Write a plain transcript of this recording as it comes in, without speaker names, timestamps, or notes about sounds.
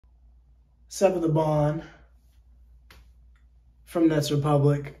Seba the Bond from Nets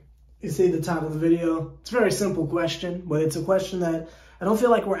Republic. You see the title of the video? It's a very simple question, but it's a question that I don't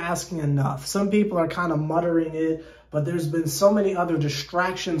feel like we're asking enough. Some people are kind of muttering it, but there's been so many other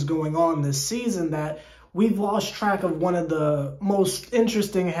distractions going on this season that we've lost track of one of the most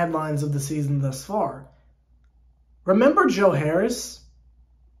interesting headlines of the season thus far. Remember Joe Harris?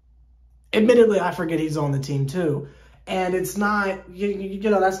 Admittedly, I forget he's on the team too. And it's not, you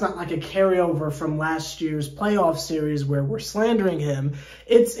know, that's not like a carryover from last year's playoff series where we're slandering him.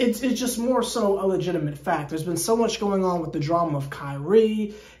 It's just more so a legitimate fact. There's been so much going on with the drama of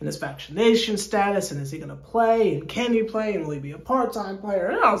Kyrie and his vaccination status, and is he going to play, and can he play, and will he be a part-time player,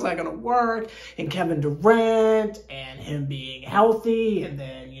 and how's that going to work, and Kevin Durant, and him being healthy, and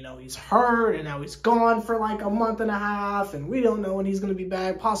then, you know, he's hurt, and now he's gone for like a month and a half, and we don't know when he's going to be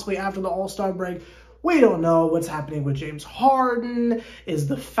back, possibly after the All-Star break. We don't know what's happening with James Harden. Is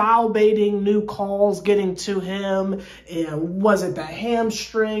the foul baiting new calls getting to him? Was it the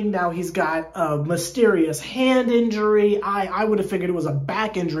hamstring? Now he's got a mysterious hand injury. I would have figured it was a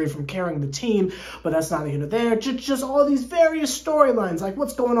back injury from carrying the team, but that's not even there. Just all these various storylines, like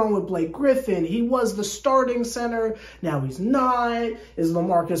what's going on with Blake Griffin? He was the starting center. Now he's not. Is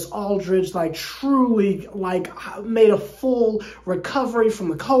LaMarcus Aldridge like truly like made a full recovery from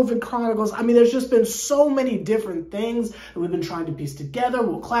the COVID chronicles? I mean, there's just been so many different things that we've been trying to piece together.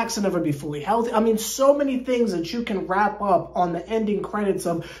 Will Claxton ever be fully healthy? I mean, so many things that you can wrap up on the ending credits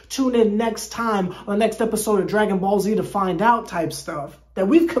of tune in next time on the next episode of Dragon Ball Z to find out type stuff that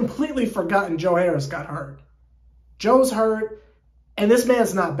we've completely forgotten Joe Harris got hurt. Joe's hurt, and this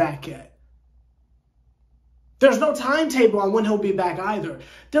man's not back yet. There's no timetable on when he'll be back either.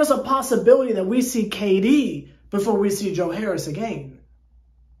 There's a possibility that we see KD before we see Joe Harris again.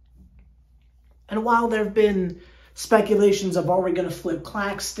 And while there have been speculations of are we going to flip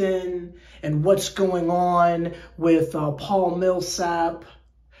Claxton and what's going on with Paul Millsap,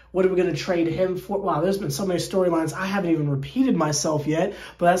 what are we going to trade him for? Wow, there's been so many storylines. I haven't even repeated myself yet,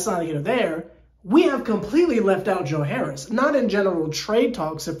 but that's not here or there. We have completely left out Joe Harris. Not in general trade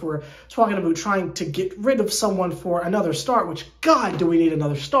talks if we're talking about trying to get rid of someone for another star, which, God, do we need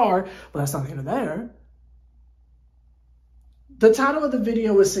another star? But that's not here or there. The title of the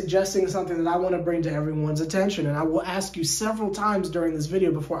video is suggesting something that I want to bring to everyone's attention, and I will ask you several times during this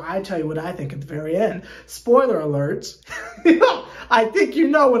video before I tell you what I think at the very end. Spoiler alerts. I think you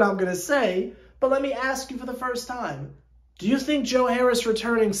know what I'm going to say, but let me ask you for the first time. Do you think Joe Harris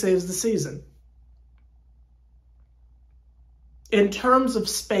returning saves the season? In terms of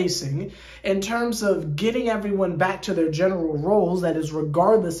spacing, in terms of getting everyone back to their general roles, that is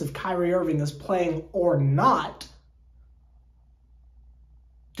regardless if Kyrie Irving is playing or not,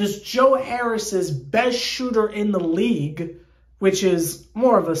 does Joe Harris's best shooter in the league, which is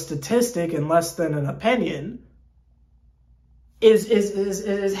more of a statistic and less than an opinion,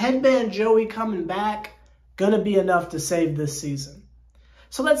 is Headband Joey coming back going to be enough to save this season?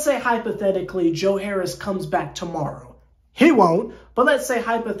 So let's say hypothetically Joe Harris comes back tomorrow. He won't, but let's say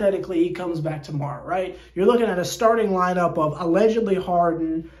hypothetically he comes back tomorrow, right? You're looking at a starting lineup of allegedly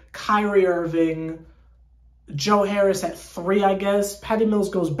Harden, Kyrie Irving, Joe Harris at 3, I guess. Patty Mills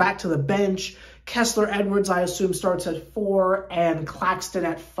goes back to the bench. Kessler Edwards, I assume, starts at 4. And Claxton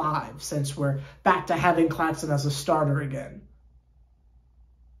at 5, since we're back to having Claxton as a starter again.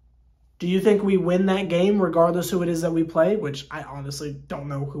 Do you think we win that game regardless who it is that we play? Which I honestly don't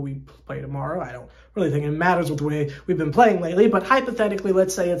know who we play tomorrow. I don't really think it matters with the way we've been playing lately. But hypothetically,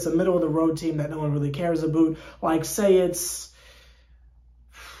 let's say it's a middle-of-the-road team that no one really cares about. Like, say it's,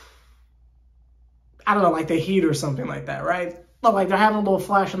 I don't know, like the Heat or something like that, right? Like they're having a little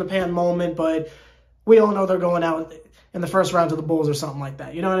flash in the pan moment, but we all know they're going out in the first round to the Bulls or something like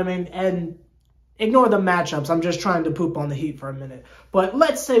that. You know what I mean? And ignore the matchups. I'm just trying to poop on the Heat for a minute. But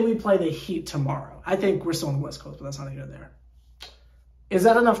let's say we play the Heat tomorrow. I think we're still on the West Coast, but that's not here or there. Is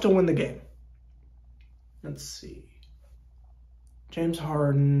that enough to win the game? Let's see. James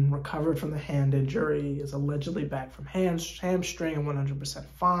Harden recovered from the hand injury, is allegedly back from hamstring and 100%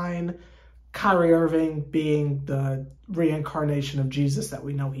 fine. Kyrie Irving being the reincarnation of Jesus that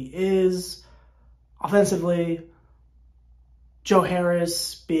we know he is. Offensively, Joe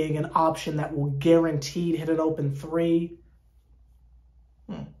Harris being an option that will guaranteed hit an open 3.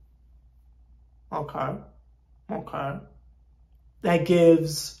 Okay. That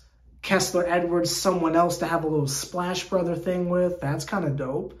gives Kessler Edwards someone else to have a little Splash Brother thing with. That's kind of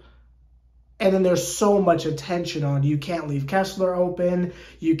dope. And then there's so much attention on you can't leave Kessler open,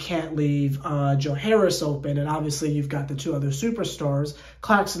 you can't leave Joe Harris open, and obviously you've got the 2 other superstars.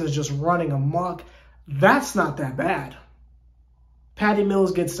 Claxton is just running amok. That's not that bad. Patty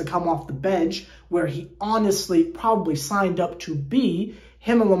Mills gets to come off the bench where he honestly probably signed up to be.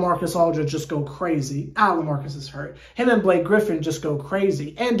 Him and LaMarcus Aldridge just go crazy. LaMarcus is hurt. Him and Blake Griffin just go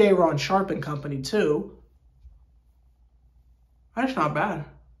crazy. And Day'Ron Sharpe and company, too. That's not bad.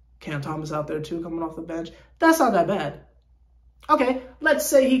 Cam Thomas out there, too, coming off the bench. That's not that bad. Okay, let's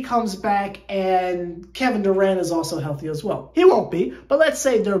say he comes back and Kevin Durant is also healthy as well. He won't be, but let's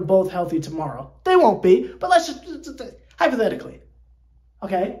say they're both healthy tomorrow. They won't be, but let's just hypothetically.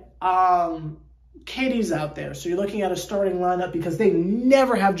 Okay, KD's out there, so you're looking at a starting lineup because they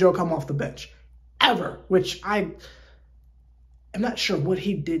never have Joe come off the bench. Ever, which I'm not sure what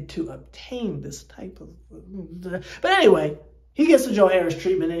he did to obtain this type of... But anyway, he gets the Joe Harris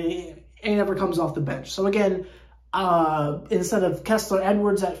treatment and he never comes off the bench. So again, instead of Kessler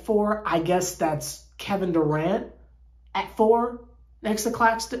Edwards at 4, I guess that's Kevin Durant at 4 next to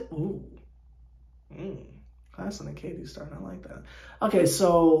Claxton. Ooh. Claxton and KD starting. I like that. Okay,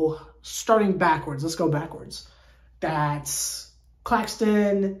 so starting backwards. Let's go backwards. That's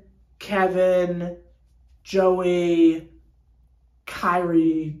Claxton, Kevin, Joey,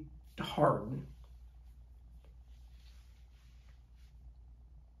 Kyrie, Harden.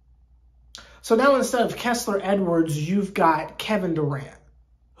 So now instead of Kessler Edwards, you've got Kevin Durant,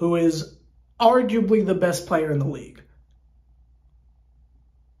 who is arguably the best player in the league.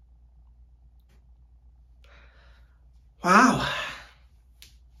 Wow.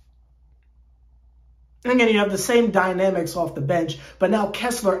 And again, you have the same dynamics off the bench, but now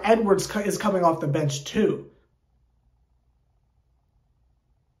Kessler Edwards is coming off the bench too.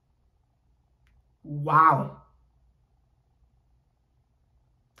 Wow.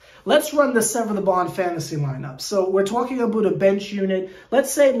 Let's run the Sever the Bond fantasy lineup. So we're talking about a bench unit.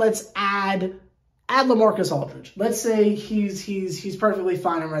 Let's add LaMarcus Aldridge. Let's say he's perfectly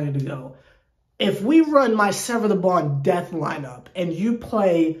fine and ready to go. If we run my Sever the Bond death lineup and you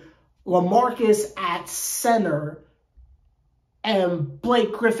play LaMarcus at center and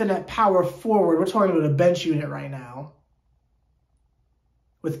Blake Griffin at power forward, we're talking about a bench unit right now,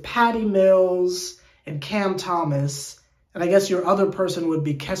 with Patty Mills and Cam Thomas, and I guess your other person would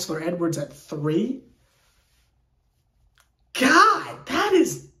be Kessler Edwards at 3. God, that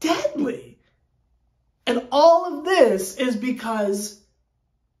is deadly. And all of this is because...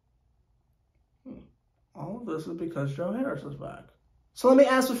 Joe Harris is back. So let me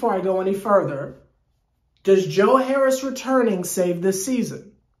ask before I go any further. Does Joe Harris returning save this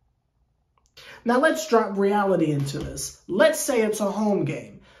season? Now let's drop reality into this. Let's say it's a home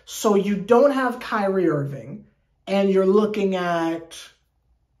game. So you don't have Kyrie Irving, and you're looking at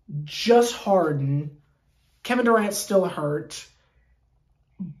just Harden. Kevin Durant's still hurt,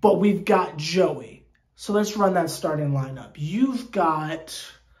 but we've got Joey. So let's run that starting lineup. You've got,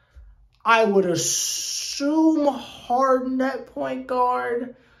 I would assume, Harden at point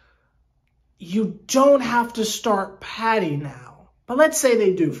guard. You don't have to start Patty now. But let's say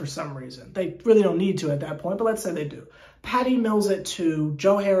they do for some reason. They really don't need to at that point, but let's say they do. Patty Mills at 2,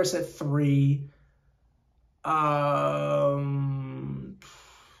 Joe Harris at 3.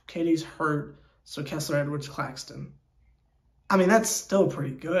 KD's hurt, so Kessler Edwards Claxton. I mean, that's still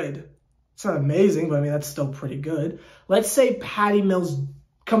pretty good. It's not amazing, but I mean, that's still pretty good. Let's say Patty Mills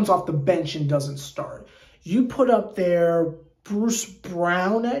comes off the bench and doesn't start. You put up there Bruce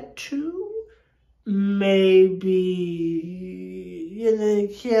Brown at 2, maybe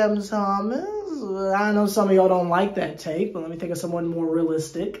Cam Thomas. I know some of y'all don't like that take, but let me think of someone more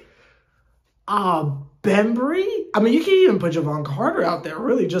realistic. Bembry? I mean, you can even put Javon Carter out there,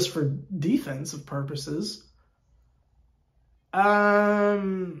 really, just for defensive purposes. I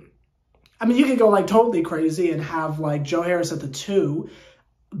mean, you could go, like, totally crazy and have, like, Joe Harris at the 2.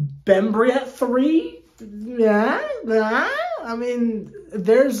 Bembry at 3? Yeah. I mean,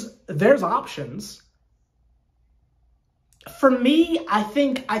 there's options. For me, I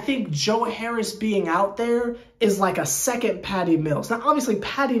think Joe Harris being out there is like a second Patty Mills. Now, obviously,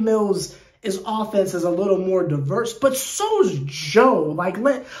 Patty Mills' offense is a little more diverse, but so is Joe. Like,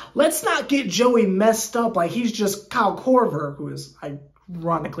 let's not get Joey messed up like he's just Kyle Korver, who is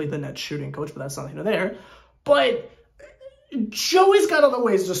ironically the Nets shooting coach, but that's nothing to there. But Joey's got other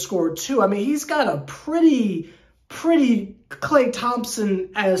ways to score too. I mean, he's got a pretty Klay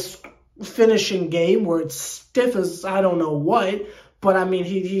Thompson-esque finishing game where it's stiff as I don't know what, but I mean,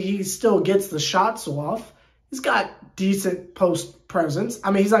 he still gets the shots off. He's got decent post presence.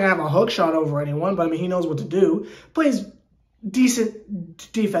 I mean, he's not going to have a hook shot over anyone, but I mean, he knows what to do. Plays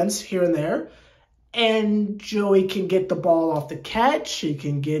decent defense here and there. And Joey can get the ball off the catch. He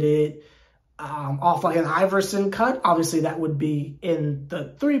can get it off like an Iverson cut. Obviously, that would be in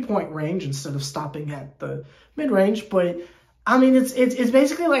the 3-point range instead of stopping at the mid-range. But I mean, it's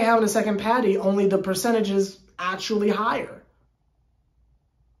basically like having a second Patty, only the percentage is actually higher.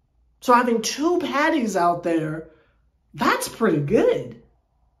 So having 2 Patties out there, that's pretty good.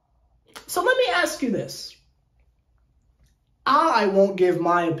 So let me ask you this. I won't give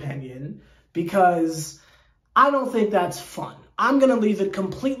my opinion because I don't think that's fun. I'm going to leave it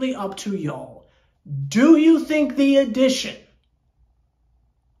completely up to y'all. Do you think the addition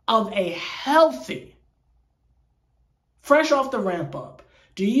of a healthy, fresh off the ramp up,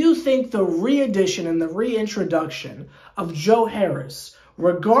 do you think the re-addition and the reintroduction of Joe Harris,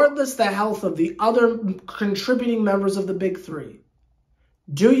 regardless the health of the other contributing members of the Big Three,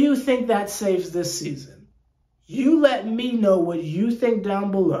 do you think that saves this season? You let me know what you think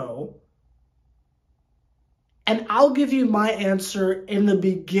down below, and I'll give you my answer in the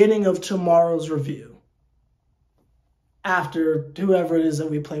beginning of tomorrow's review. After whoever it is that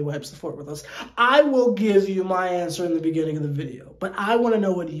we play wipes the floor with us, I will give you my answer in the beginning of the video. But I want to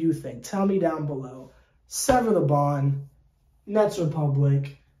know what you think. Tell me down below. Sever the bond. Nets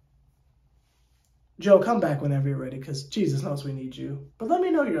Republic. Joe, come back whenever you're ready, because Jesus knows we need you. But let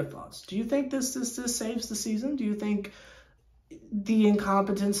me know your thoughts. Do you think this saves the season? Do you think the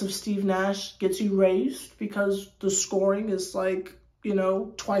incompetence of Steve Nash gets you raised because the scoring is like, you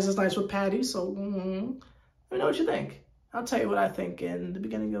know, twice as nice with Patty? So let me know what you think. I'll tell you what I think in the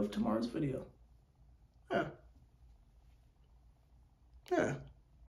beginning of tomorrow's video. Yeah.